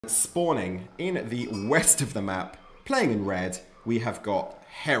Spawning in the west of the map, playing in red, we have got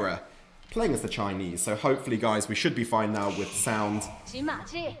Hera, playing as the Chinese. So hopefully, guys, we should be fine now with sound.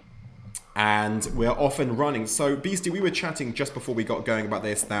 And we're off and running. So, Beasty, we were chatting just before we got going about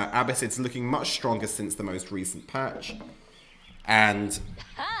this, that Beastqt's looking much stronger since the most recent patch. And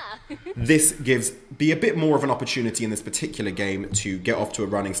this gives B a bit more of an opportunity in this particular game to get off to a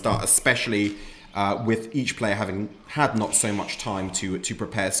running start, especially with each player having had not so much time to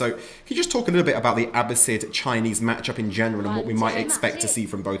prepare. So, can you just talk a little bit about the Beastyqt-Chinese matchup in general and what we might expect to see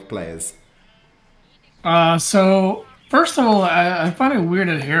from both players? So, first of all, I find it weird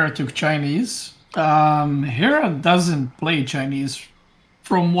that Hera took Chinese. Hera doesn't play Chinese,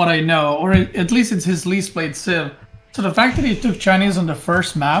 from what I know, or at least it's his least played civ. So the fact that he took Chinese on the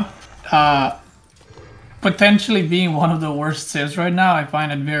first map, potentially being one of the worst civs right now, I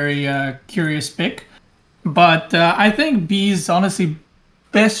find it very curious pick. But I think B's honestly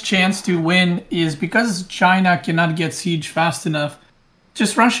best chance to win is because China cannot get siege fast enough.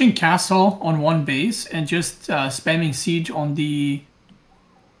 Just rushing castle on one base and just spamming siege on the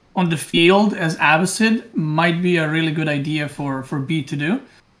field as Beastyqt might be a really good idea for B to do.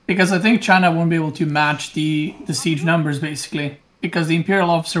 Because I think China won't be able to match the siege numbers, basically. Because the Imperial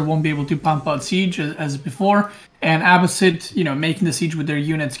Officer won't be able to pump out siege as before. And Beastyqt, you know, making the siege with their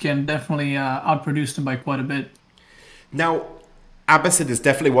units can definitely outproduce them by quite a bit. Now, Beastyqt is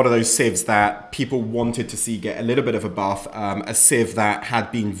definitely one of those civs that people wanted to see get a little bit of a buff. A civ that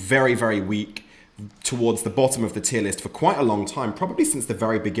had been very, very weak towards the bottom of the tier list for quite a long time, probably since the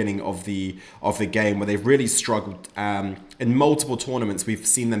very beginning of the game, where they've really struggled. In multiple tournaments, we've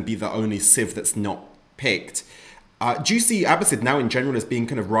seen them be the only civ that's not picked. Do you see Beastyqt now in general as being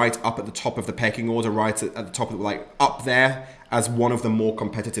kind of right up at the top of the pecking order, right at the top of like up there as one of the more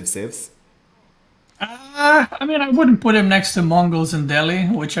competitive civs? I mean, I wouldn't put him next to Mongols and Delhi,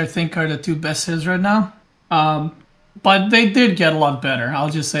 which I think are the two best civs right now. But they did get a lot better. I'll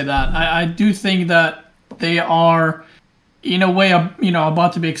just say that. I do think that they are, in a way, you know,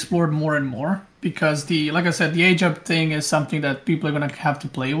 about to be explored more and more because like I said, the age up thing is something that people are gonna have to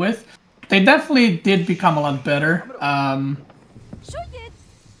play with. They definitely did become a lot better.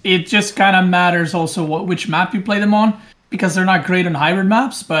 It just kind of matters also which map you play them on because they're not great on hybrid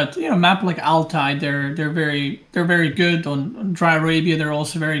maps. But you know, map like Altai, they're very good on Dry Arabia. They're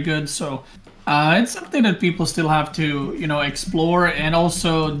also very good. So. It's something that people still have to, you know, explore, and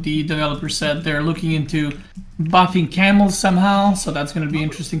also the developer said they're looking into buffing camels somehow, so that's going to be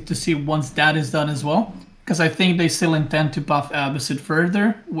interesting to see once that is done as well, because I think they still intend to buff Beastyqt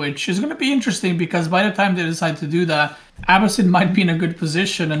further, which is going to be interesting because by the time they decide to do that, Beastyqt might be in a good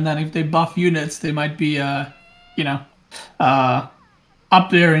position, and then if they buff units, they might be, you know, up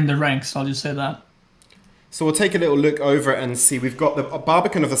there in the ranks, I'll just say that. So we'll take a little look over and see. We've got the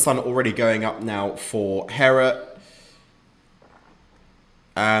Barbican of the Sun already going up now for Hera.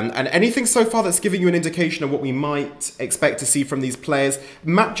 And anything so far that's giving you an indication of what we might expect to see from these players?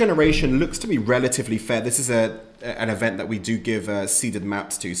 Map generation looks to be relatively fair. This is an event that we do give seeded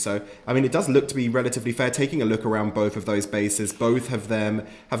maps to. So, I mean, it does look to be relatively fair. Taking a look around both of those bases, both of them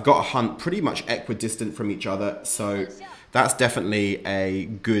have got a hunt pretty much equidistant from each other. So that's definitely a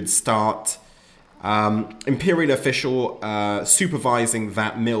good start. Imperial official supervising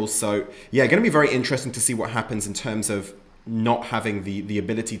that mill, so yeah, going to be very interesting to see what happens in terms of not having the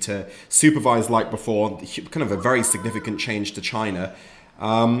ability to supervise like before, kind of a very significant change to China.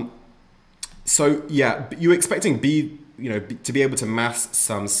 So yeah, you expecting B, you know, to be able to mass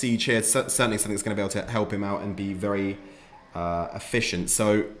some siege here, certainly something that's going to be able to help him out and be very efficient.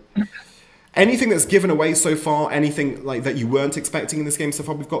 So anything that's given away so far, anything like that you weren't expecting in this game so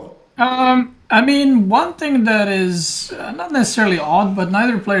far? We've got. I mean, one thing that is not necessarily odd, but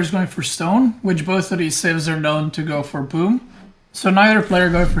neither player is going for stone, which both of these civs are known to go for boom. So neither player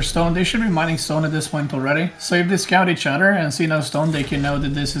going for stone. They should be mining stone at this point already. So if they scout each other and see no stone, they can know that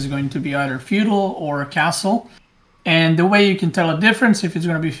this is going to be either feudal or a castle. And the way you can tell a difference if it's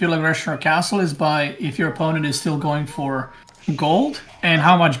going to be feudal aggression or castle is by if your opponent is still going for gold and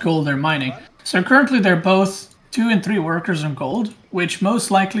how much gold they're mining. So currently they're both 2 and 3 workers on gold, which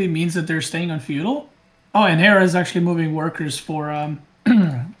most likely means that they're staying on feudal. Oh, and Hera is actually moving workers for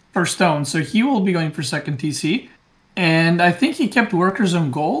for stone, so he will be going for second TC. And I think he kept workers on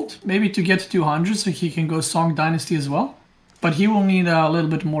gold, maybe to get to 200, so he can go Song Dynasty as well. But he will need a little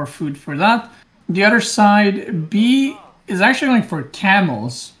bit more food for that. The other side, B is actually going for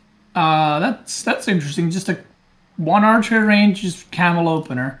camels. That's interesting. Just a 1 archer range, just camel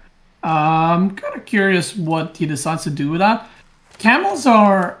opener. I'm kind of curious what he decides to do with that. Camels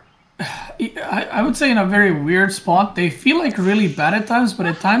are I would say in a very weird spot. They feel like really bad at times, but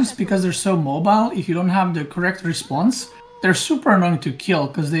at times because they're so mobile, if you don't have the correct response, they're super annoying to kill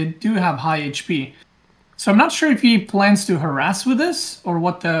because they do have high HP. So I'm not sure if he plans to harass with this or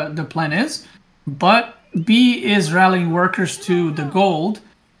what the plan is, but B is rallying workers to the gold.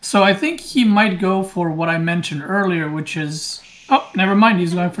 So I think he might go for what I mentioned earlier, which is... Oh, never mind,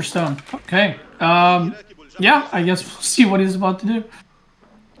 he's going for stone. Okay. Yeah, I guess we'll see what he's about to do.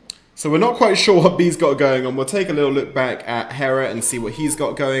 So we're not quite sure what B's got going on. We'll take a little look back at Hera and see what he's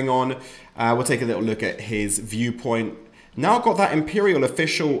got going on. We'll take a little look at his viewpoint. Now got that Imperial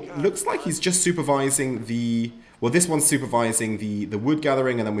official. Looks like he's just supervising the... Well, this one's supervising the wood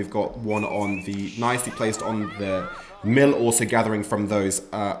gathering, and then we've got one on the... Nicely placed on the mill, also gathering from those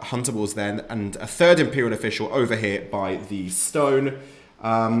huntables then. And a third Imperial official over here by the stone.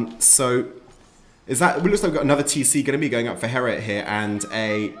 So... Is that... It looks like we've got another TC going to be going up for Hera here, and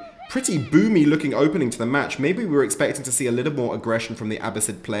a... pretty boomy looking opening to the match. Maybe we were expecting to see a little more aggression from the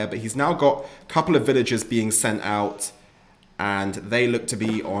Abbasid player, but he's now got a couple of villagers being sent out, and they look to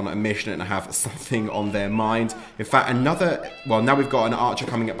be on a mission and have something on their mind. In fact, another... Well, now we've got an archer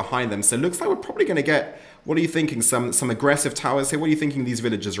coming up behind them, so it looks like we're probably going to get... What are you thinking? Some aggressive towers here? What are you thinking these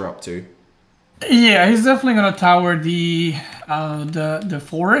villagers are up to? Yeah, he's definitely gonna tower the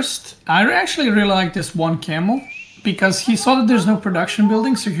forest. I actually really like this one camel, because he saw that there's no production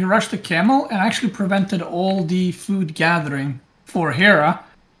building, so he rushed the camel and actually prevented all the food gathering for Hera.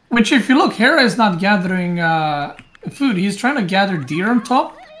 Which, if you look, Hera is not gathering food. He's trying to gather deer on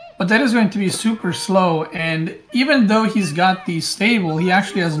top, but that is going to be super slow. And even though he's got the stable, he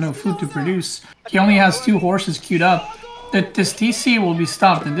actually has no food to produce. He only has 2 horses queued up. That this TC will be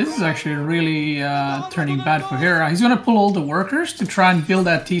stopped, and this is actually really turning bad for Hera. He's going to pull all the workers to try and build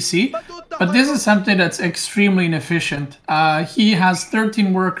that TC, but this is something that's extremely inefficient. He has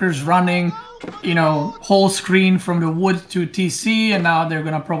 13 workers running, you know, whole screen from the wood to TC, and now they're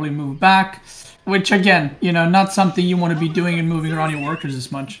going to probably move back, which again, you know, not something you want to be doing and moving around your workers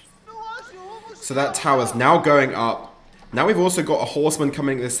as much. So that tower's now going up. Now we've also got a horseman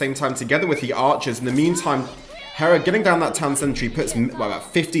coming at the same time together with the archers. In the meantime, Hera getting down that town centre, he puts about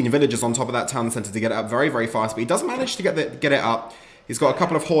 15 villagers on top of that town centre to get it up very, very fast, but he does manage to get it up. He's got a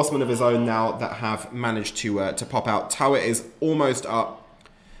couple of horsemen of his own now that have managed to pop out. Tower is almost up.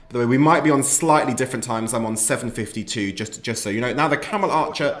 By the way, we might be on slightly different times. I'm on 7:52, just so you know. Now the camel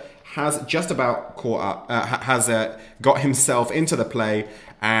archer has just about caught up, has got himself into the play,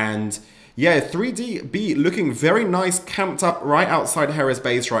 and yeah, 3DB looking very nice, camped up right outside Hera's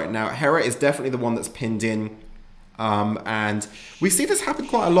base right now. Hera is definitely the one that's pinned in. And we see this happen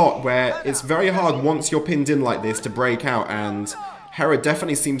quite a lot, where it's very hard once you're pinned in like this to break out, and Hera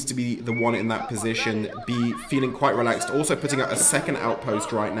definitely seems to be the one in that position, be feeling quite relaxed, also putting out a second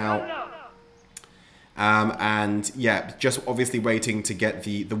outpost right now. And yeah, just obviously waiting to get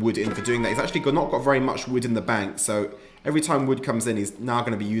the wood in for doing that. He's actually not got very much wood in the bank, so every time wood comes in, he's now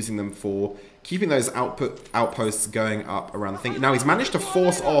going to be using them for keeping those outposts going up around the thing. Now he's managed to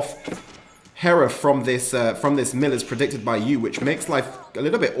force off Hera from this mill as predicted by you, which makes life a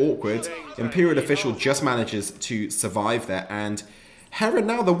little bit awkward. Imperial official just manages to survive there, and Hera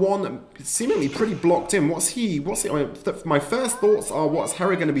now the one seemingly pretty blocked in. What's he? I mean, my first thoughts are, what's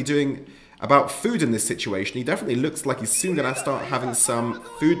Hera going to be doing about food in this situation? He definitely looks like he's soon going to start having some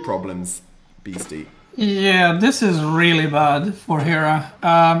food problems, Beasty. Yeah, this is really bad for Hera.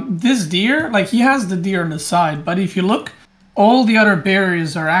 This deer, like, he has the deer on the side, but if you look, all the other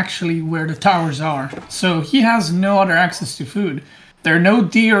barriers are actually where the towers are. So he has no other access to food. There are no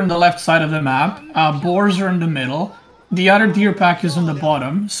deer on the left side of the map. Boars are in the middle. The other deer pack is on the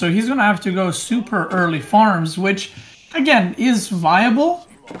bottom. So he's going to have to go super early farms, which, again, is viable.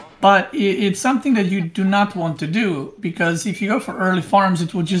 But it's something that you do not want to do, because if you go for early farms,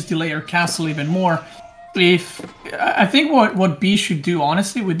 it will just delay your castle even more. I think what B should do,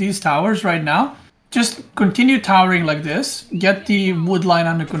 honestly, with these towers right now, just continue towering like this, get the wood line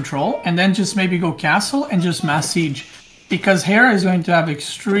under control, and then just maybe go castle and just mass siege. Because Hera is going to have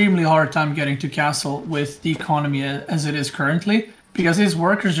extremely hard time getting to castle with the economy as it is currently, because his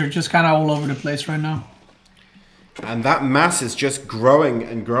workers are just kind of all over the place right now. And that mass is just growing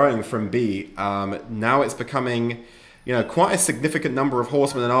and growing from B. Now it's becoming, you know, quite a significant number of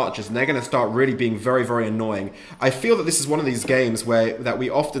horsemen and archers, and they're going to start really being very, very annoying. I feel that this is one of these games that we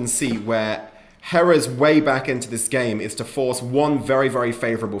often see where Hera's way back into this game is to force one very, very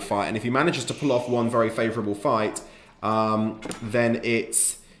favourable fight, and if he manages to pull off one very favourable fight, then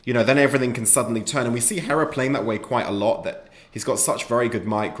it's, you know, then everything can suddenly turn. And we see Hera playing that way quite a lot, that he's got such very good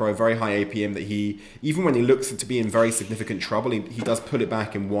micro, very high APM that even when he looks to be in very significant trouble, he does pull it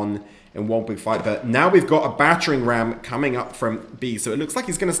back in one big fight. But now we've got a battering ram coming up from B, so it looks like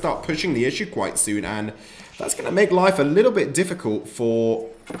he's going to start pushing the issue quite soon, and that's going to make life a little bit difficult for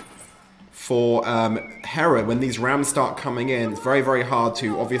Hera when these rams start coming in. It's very, very hard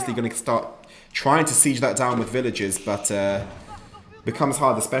to, obviously going to start trying to siege that down with villages, but becomes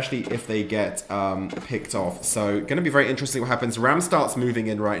hard, especially if they get picked off. So going to be very interesting what happens. Ram starts moving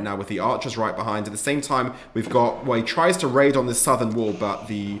in right now with the archers right behind. At the same time, we've got, well, he tries to raid on this southern wall, but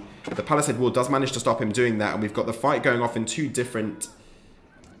the palisade wall does manage to stop him doing that, and we've got the fight going off in two different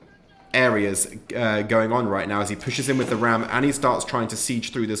areas going on right now as he pushes in with the ram and he starts trying to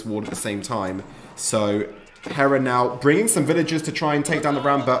siege through this wall at the same time. So Hera now bringing some villagers to try and take down the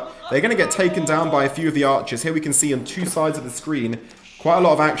ram, but they're going to get taken down by a few of the archers. Here we can see on two sides of the screen quite a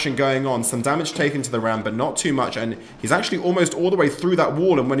lot of action going on. Some damage taken to the ram, but not too much, and he's actually almost all the way through that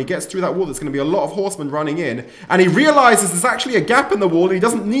wall, and when he gets through that wall, there's going to be a lot of horsemen running in, and he realizes there's actually a gap in the wall, and he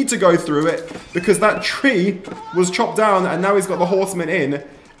doesn't need to go through it because that tree was chopped down, and now he's got the horsemen in.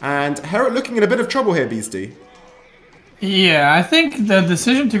 And Hera looking in a bit of trouble here, Beasty. Yeah, I think the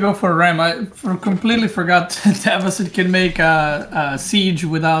decision to go for a ram, I completely forgot that Beastyqt can make a siege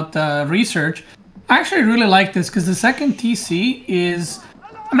without research. I actually really like this because the second TC is,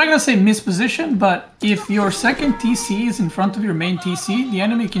 I'm not going to say mispositioned, but if your second TC is in front of your main TC, the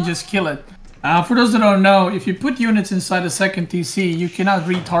enemy can just kill it. For those that don't know, if you put units inside a second TC, you cannot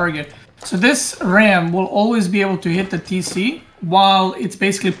retarget. So this ram will always be able to hit the TC while it's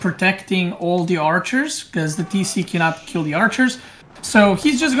basically protecting all the archers, because the TC cannot kill the archers. So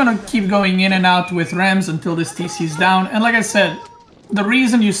he's just going to keep going in and out with rams until this TC is down. And like I said, the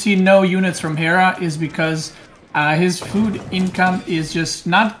reason you see no units from Hera is because his food income is just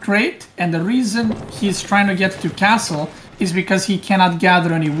not great. And the reason he's trying to get to castle is because he cannot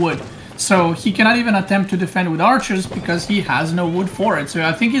gather any wood. So he cannot even attempt to defend with archers because he has no wood for it. So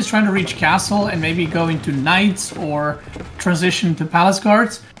I think he's trying to reach castle and maybe go into knights or transition to palace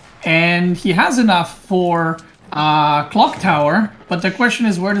guards. And he has enough for clock tower. But the question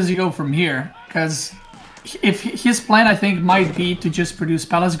is, where does he go from here? Because if his plan, I think, might be to just produce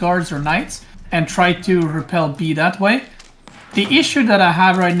palace guards or knights and try to repel B that way. The issue that I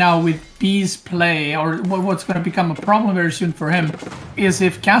have right now with B's play, or what's going to become a problem very soon for him, is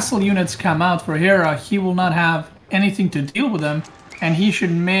if castle units come out for Hera, he will not have anything to deal with them, and he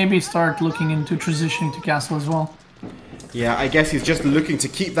should maybe start looking into transitioning to castle as well. Yeah, I guess he's just looking to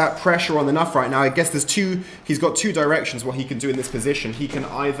keep that pressure on enough right now. I guess he's got two directions what he can do in this position. He can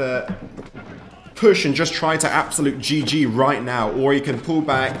either push and just try to absolute GG right now, or he can pull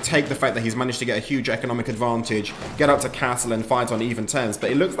back, take the fact that he's managed to get a huge economic advantage, get up to castle and fight on even terms.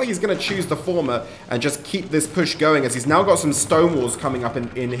 But it looks like he's going to choose the former and just keep this push going, as he's now got some stone walls coming up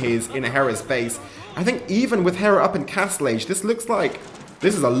in Hera's base. I think even with Hera up in castle age, this looks like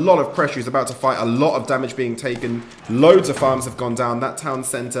this is a lot of pressure. He's about to fight, a lot of damage being taken, loads of farms have gone down. That town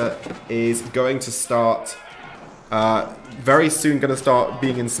center is going to start very soon going to start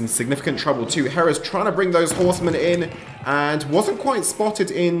being in some significant trouble too. Hera's trying to bring those horsemen in and wasn't quite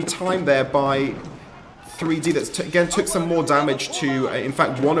spotted in time there by 3D. That again took some more damage to, in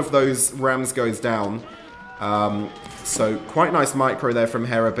fact, one of those rams goes down. So quite nice micro there from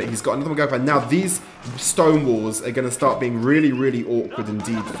Hera, but he's got another one going. And now these stone walls are going to start being really, really awkward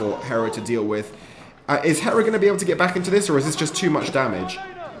indeed for Hera to deal with. Is Hera going to be able to get back into this, or is this just too much damage?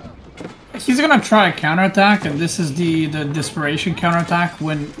 He's going to try a counterattack, and this is the desperation counterattack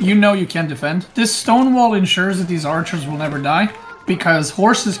when you know you can't defend. This stone wall ensures that these archers will never die, because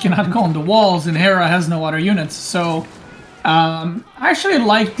horses cannot go on the walls and Hera has no other units. So I actually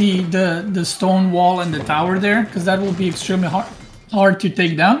like the stone wall and the tower there, because that will be extremely hard to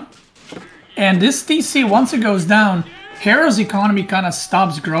take down. And this TC, once it goes down, Hera's economy kind of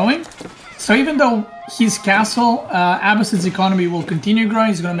stops growing. So even though his castle, Abbas's economy will continue growing,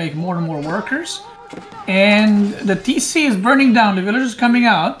 he's going to make more and more workers. And the TC is burning down, the villagers coming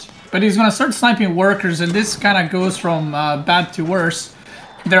out, but he's going to start sniping workers, and this kind of goes from bad to worse.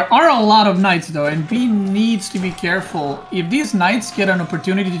 There are a lot of knights though, and B needs to be careful. If these knights get an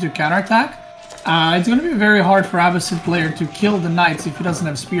opportunity to counterattack, it's going to be very hard for Abbasid player to kill the knights if he doesn't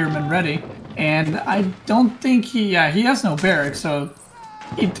have spearmen ready. And I don't think he has no barracks, so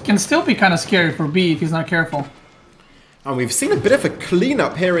it can still be kind of scary for B if he's not careful. And we've seen a bit of a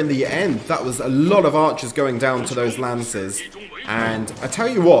cleanup here in the end. That was a lot of archers going down to those lances. And I tell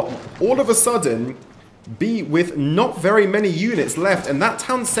you what, all of a sudden, B with not very many units left, and that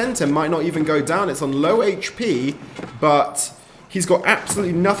town center might not even go down. It's on low HP, but He's got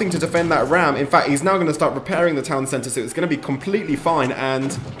absolutely nothing to defend that ram. In fact, he's now going to start repairing the town center, so it's going to be completely fine.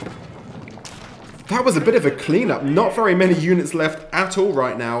 And that was a bit of a cleanup. Not very many units left at all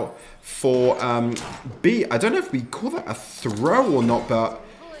right now for B. I don't know if we call that a throw or not, but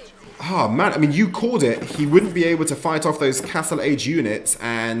oh man, I mean, you called it. He wouldn't be able to fight off those castle age units,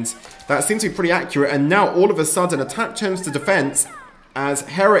 and that seems to be pretty accurate. And now all of a sudden, attack turns to defense as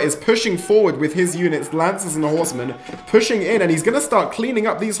Hera is pushing forward with his units, lancers and horsemen, pushing in, and he's going to start cleaning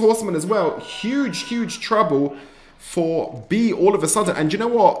up these horsemen as well. Huge, huge trouble for B all of a sudden. And you know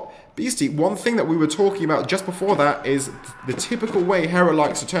what, Beastyqt, one thing that we were talking about just before that is the typical way Hera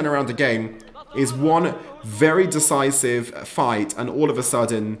likes to turn around a game is one very decisive fight, and all of a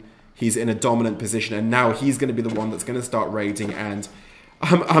sudden he's in a dominant position, and now he's going to be the one that's going to start raiding. And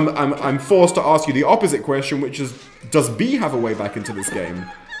I'm forced to ask you the opposite question, which is, does B have a way back into this game?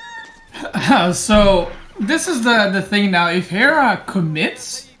 So this is the thing now. If Hera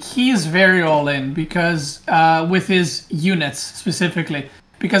commits, he's very all in, because with his units specifically,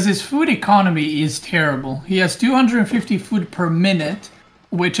 because his food economy is terrible. He has 250 food per minute,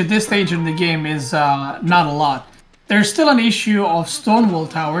 which at this stage in the game is not a lot. There's still an issue of Stonewall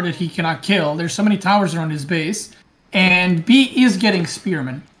Tower that he cannot kill. There's so many towers around his base. And B is getting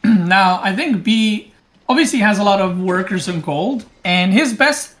spearmen. Now, I think B obviously has a lot of workers and gold. And his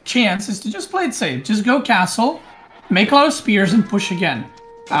best chance is to just play it safe. Just go castle, make a lot of spears, and push again.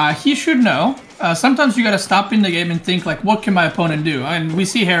 He should know. Sometimes you gotta stop in the game and think, like, what can my opponent do? And we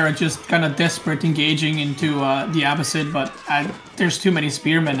see Hera just kind of desperate engaging into the Abbasid, but there's too many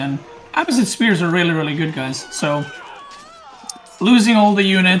spearmen. And Abbasid spears are really, really good, guys. So losing all the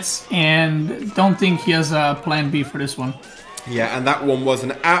units, and don't think he has a plan B for this one. Yeah, and that one was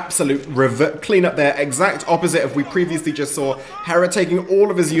an absolute cleanup there. Exact opposite of we previously just saw. Hera taking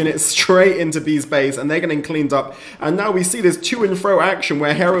all of his units straight into B's base, and they're getting cleaned up. And now we see this to and fro action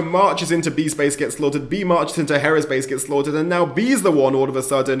where Hera marches into B's base, gets slaughtered. B marches into Hera's base, gets slaughtered. And now B's the one all of a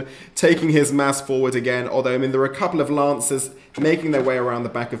sudden taking his mass forward again. Although, I mean, there are a couple of lancers making their way around the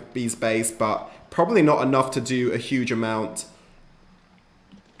back of B's base, but probably not enough to do a huge amount.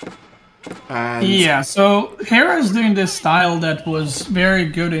 And yeah, so Hera is doing this style that was very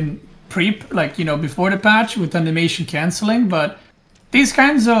good in before the patch with animation canceling, but these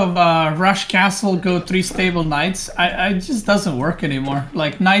kinds of rush castle, go 3 stable knights, I just doesn't work anymore.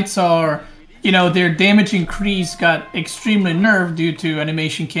 Like, knights are, their damage increase got extremely nerfed due to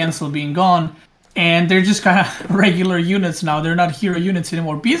animation cancel being gone, and they're just kind of regular units now. They're not hero units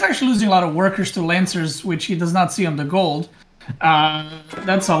anymore. B is actually losing a lot of workers to lancers, which he does not see on the gold.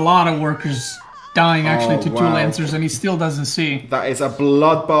 That's a lot of workers dying actually to 2 lancers, and he still doesn't see. That is a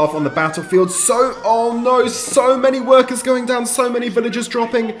bloodbath on the battlefield. Oh no, so many workers going down, so many villagers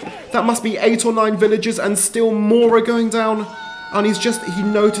dropping. That must be 8 or 9 villagers, and still more are going down. And he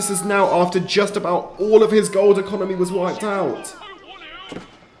notices now, after just about all of his gold economy was wiped out.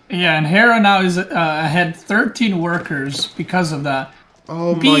 Yeah, and Hera now is ahead 13 workers because of that.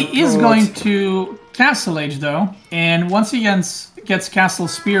 Oh my B God. is going to Castle Age, though, and once he gets Castle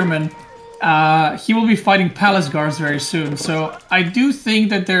Spearman, he will be fighting Palace Guards very soon. So I do think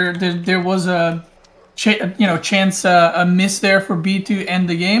that there was a chance a miss there for B to end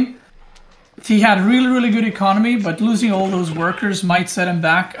the game. He had really, really good economy, but losing all those workers might set him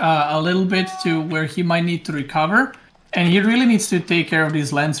back a little bit to where he might need to recover. And he really needs to take care of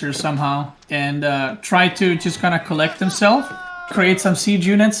these Lancers somehow and try to just kind of collect himself. Create some siege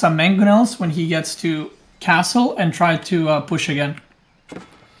units, some mangonels when he gets to castle, and try to push again.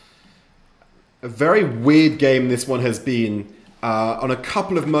 A very weird game this one has been. On a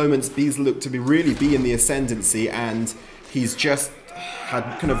couple of moments, B's looked to really be in the ascendancy, and he's just had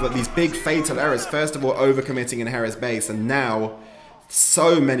kind of like these big fatal errors. First of all, overcommitting in Hera's base, and now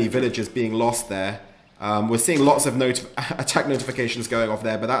so many villagers being lost there. We're seeing lots of attack notifications going off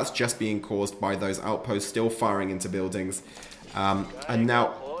there, but that's just being caused by those outposts still firing into buildings. And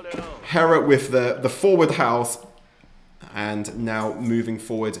now Hera with the forward house, and now moving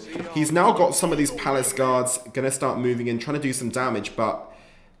forward. He's now got some of these palace guards going to start moving in, trying to do some damage, but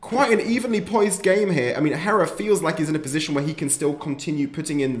quite an evenly poised game here. I mean, Hera feels like he's in a position where he can still continue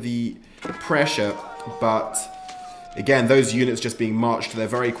putting in the pressure, but again, those units just being marched to their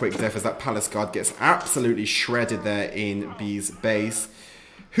very quick death as that palace guard gets absolutely shredded there in B's base.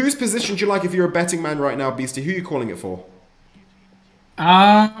 Whose position do you like if you're a betting man right now, Beasty? Who are you calling it for?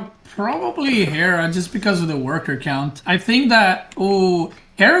 Probably Hera, just because of the worker count. I think that,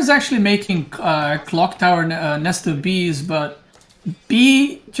 Hera's actually making Clock Tower Nest of Bees, but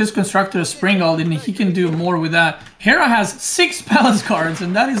B just constructed a Springald, and he can do more with that. Hera has 6 palace guards,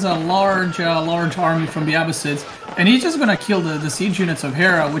 and that is a large army from the Beastyqt. And he's just gonna kill the siege units of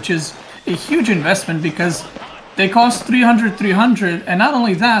Hera, which is a huge investment because they cost 300, and not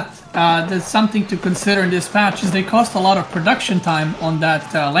only that, there's something to consider in this patch is they cost a lot of production time on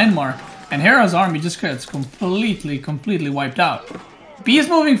that landmark. And Hera's army just gets completely wiped out. B is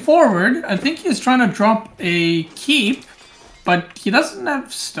moving forward. I think he's trying to drop a keep, but he doesn't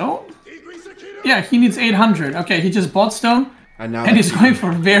have stone? Yeah, he needs 800. Okay, he just bought stone, and he's going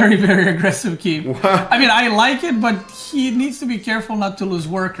for very aggressive keep. I mean, I like it, but he needs to be careful not to lose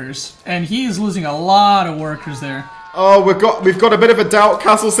workers. And he is losing a lot of workers there. Oh, we've got a bit of a doubt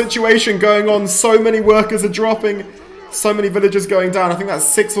castle situation going on. So many workers are dropping. So many villagers going down. I think that's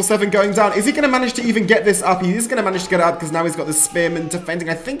 6 or 7 going down. Is he going to manage to even get this up? He is going to manage to get it up because now he's got the spearman defending.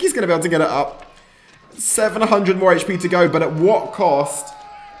 I think he's going to be able to get it up. 700 more HP to go, but at what cost?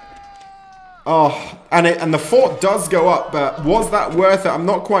 Oh, and the fort does go up, but was that worth it? I'm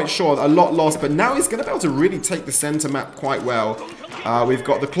not quite sure. A lot lost, but now he's going to be able to really take the center map quite well. We've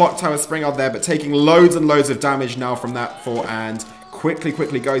got the clock tower spring out there, but taking loads and loads of damage now from that fort, and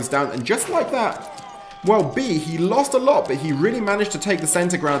quickly goes down. And just like that, well, B, he lost a lot, but he really managed to take the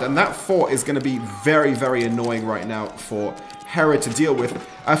center ground, and that fort is going to be very annoying right now for Hera to deal with.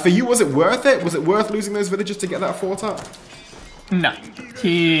 For you, was it worth it? Was it worth losing those villagers to get that fort up? No.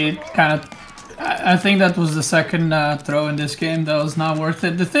 He kind of... I think that was the second throw in this game that was not worth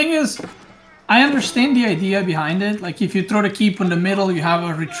it. The thing is, I understand the idea behind it. Like, if you throw the keep in the middle, you have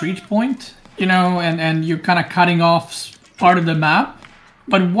a retreat point, you know, and you're kind of cutting off part of the map.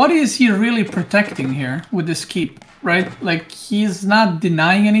 But what is he really protecting here with this keep, right? Like, he's not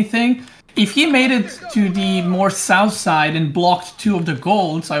denying anything. If he made it to the more south side and blocked 2 of the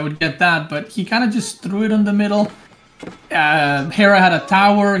golds, I would get that. But he kind of just threw it in the middle. Hera had a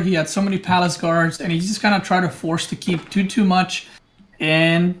tower, he had so many palace guards, and he just kind of tried to force the keep too much.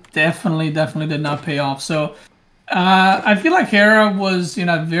 And definitely did not pay off. So, I feel like Hera was in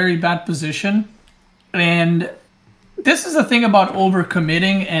a very bad position. And this is the thing about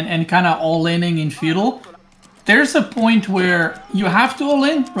overcommitting and kind of all-inning in feudal. There's a point where you have to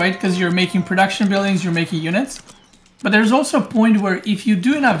all-in, right? Because you're making production buildings, you're making units. But there's also a point where if you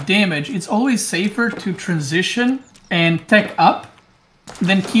do enough damage, it's always safer to transition and tech up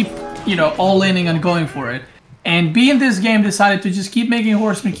than keep, you know, all-inning and going for it. And B in this game decided to just keep making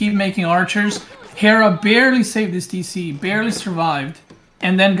horsemen, keep making archers. Hera barely saved his TC, barely survived.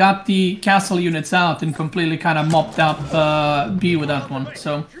 And then got the castle units out and completely kind of mopped up B with that one.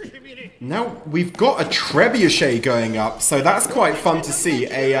 So now we've got a trebuchet going up, so that's quite fun to see.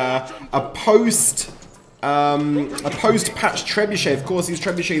 A post patch trebuchet. Of course, these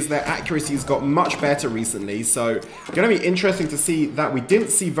trebuchets, their accuracy's got much better recently, so going to be interesting to see that. We didn't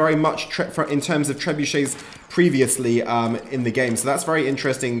see very much in terms of trebuchets previously in the game, so that's very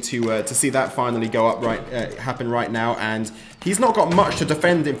interesting to see that finally go up happen right now. And he's not got much to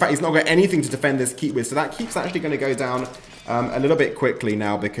defend. In fact, he's not got anything to defend this keep with, so that keep's actually going to go down a little bit quickly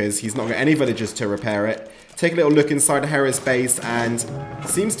now because he's not got any villagers to repair it. Take a little look inside Hera's base, and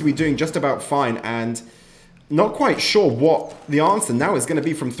seems to be doing just about fine. And not quite sure what the answer now is going to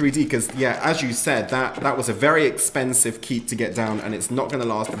be from 3D, because, yeah, as you said, that was a very expensive keep to get down, and it's not going to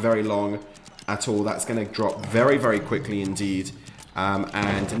last very long at all. That's going to drop very quickly indeed.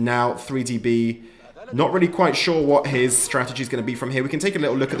 And now 3DB, not really quite sure what his strategy is going to be from here. We can take a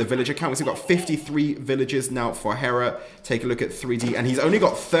little look at the villager count. We've got 53 villagers now for Hera. Take a look at 3D, and he's only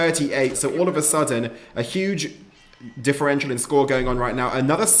got 38, so all of a sudden, a huge differential in score going on right now.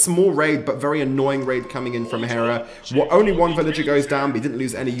 Another small raid, but very annoying raid coming in from Hera. Only 1 villager goes down, but he didn't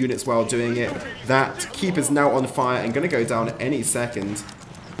lose any units while doing it. That keep is now on fire and going to go down any second.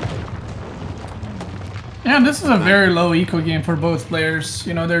 Yeah, this is a very low eco game for both players.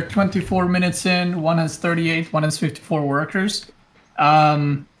 You know, they're 24 minutes in, one has 38, one has 54 workers.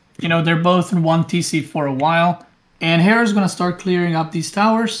 You know, they're both in 1 TC for a while. And Hera's going to start clearing up these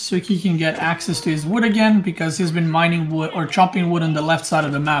towers so he can get access to his wood again, because he's been mining wood or chopping wood on the left side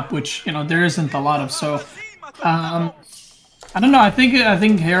of the map, which, you know, there isn't a lot of. So, I don't know. I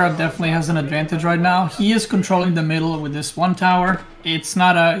think Hera definitely has an advantage right now. He is controlling the middle with this 1 tower. It's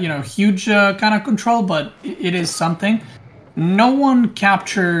not a, you know, huge kind of control, but it is something. No one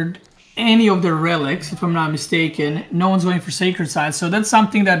captured any of the relics, if I'm not mistaken. No one's going for Sacred Side, so that's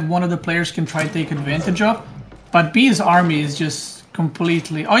something that one of the players can try to take advantage of. But B's army is just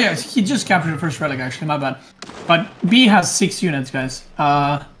completely... Oh yeah, he just captured the first relic, actually, my bad. But B has 6 units, guys.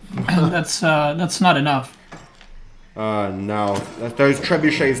 That's not enough. No. Those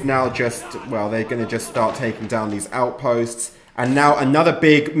trebuchets now just... Well, they're going to just start taking down these outposts. And now another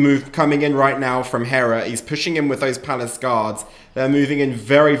big move coming in right now from Hera. He's pushing in with those Palace guards. They're moving in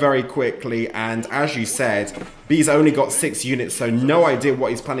very, very quickly. And as you said, B's only got 6 units, so no idea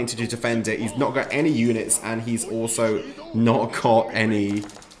what he's planning to do to defend it. He's not got any units, and he's also not got any...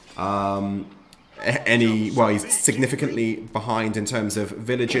 well, he's significantly behind in terms of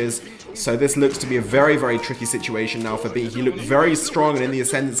villages, so this looks to be a very, very tricky situation now for B. He looked very strong and in the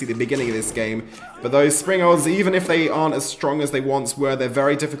ascendancy at the beginning of this game, but those Spring Elves, even if they aren't as strong as they once were, they're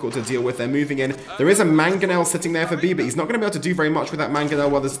very difficult to deal with. They're moving in. There is a Mangonel sitting there for B, but he's not going to be able to do very much with that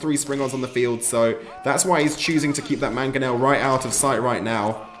Mangonel while there's 3 Spring Elves on the field, so that's why he's choosing to keep that Mangonel right out of sight right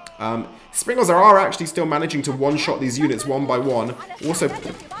now. Spring Elves are actually still managing to one-shot these units one by one. Also,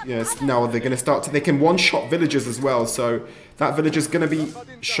 yes, now they're going to start to... They can one-shot villagers as well, so that villager's going to be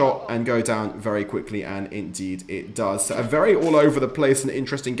shot and go down very quickly, and indeed it does. So a very all-over-the-place and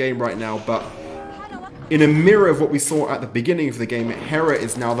interesting game right now, but in a mirror of what we saw at the beginning of the game, Hera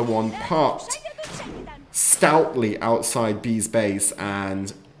is now the one parked stoutly outside B's base,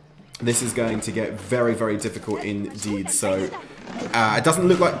 and this is going to get very, very difficult indeed. So... it doesn't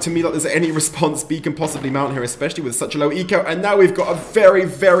look like to me like there's any response B can possibly mount here, especially with such a low eco. And now we've got a very,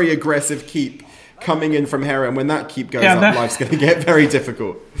 very aggressive keep coming in from Hera. And when that keep goes up, life's going to get very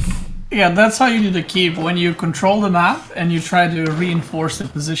difficult. Yeah, that's how you do the keep. When you control the map and you try to reinforce the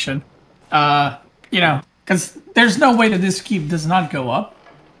position. You know, because there's no way that this keep does not go up.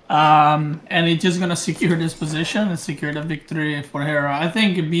 And it's just going to secure this position and secure the victory for Hera. I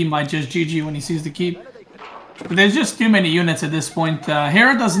think B might just GG when he sees the keep. But there's just too many units at this point.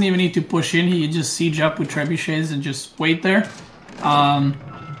 Hera doesn't even need to push in. He just siege up with trebuchets and just wait there.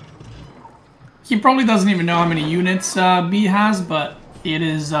 He probably doesn't even know how many units B has, but it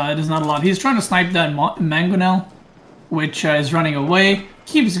is not a lot. He's trying to snipe that Mangonel, which is running away.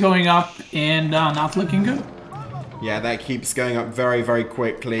 Keeps going up and not looking good. Yeah, that keeps going up very, very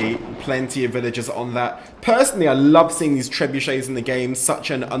quickly. Plenty of villagers on that. Personally, I love seeing these trebuchets in the game. Such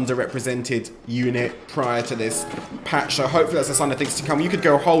an underrepresented unit prior to this patch. So hopefully that's a sign of things to come. You could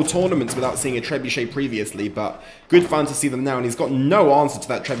go whole tournaments without seeing a trebuchet previously, but good fun to see them now. And he's got no answer to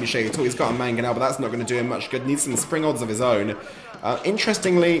that trebuchet at all. He's got a Mangonel, but that's not going to do him much good. Needs some Spring Odds of his own.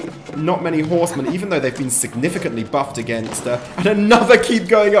 Interestingly, not many horsemen, even though they've been significantly buffed against. And another keep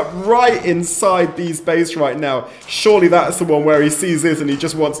going up right inside B's base right now. Surely that's the one where he sees this and he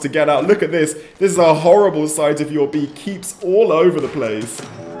just wants to get out. Look at this. This is a horrible sight of your B. Keeps all over the place.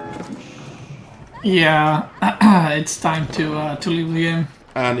 Yeah, it's time to leave the game.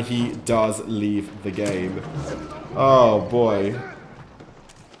 And he does leave the game. Oh, boy.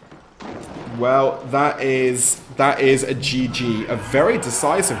 Well, that is a GG. A very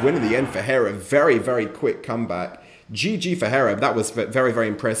decisive win in the end for Hera. Very, very quick comeback. GG for Hera. That was very, very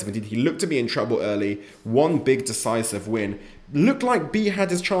impressive indeed. He looked to be in trouble early. One big decisive win. Looked like B had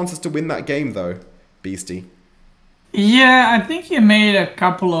his chances to win that game, though, Beasty. Yeah, I think he made a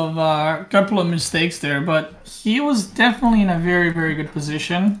couple of mistakes there, but he was definitely in a very, very good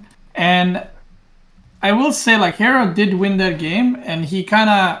position. And I will say, like, Hera did win that game, and he kind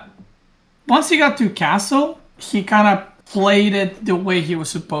of... Once he got to Castle, he kind of played it the way he was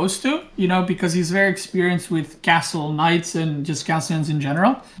supposed to, you know, because he's very experienced with Castle Knights and just Castellans in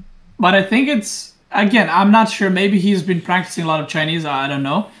general. But I think it's, again, I'm not sure. Maybe he's been practicing a lot of Chinese. I don't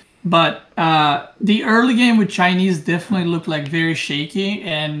know. But the early game with Chinese definitely looked like very shaky,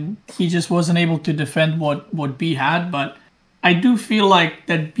 and he just wasn't able to defend what B had. But I do feel like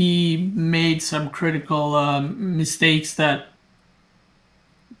that B made some critical mistakes that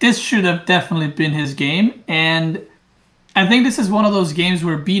this should have definitely been his game. And I think this is one of those games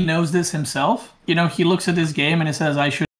where B knows this himself. You know, he looks at this game and he says, I should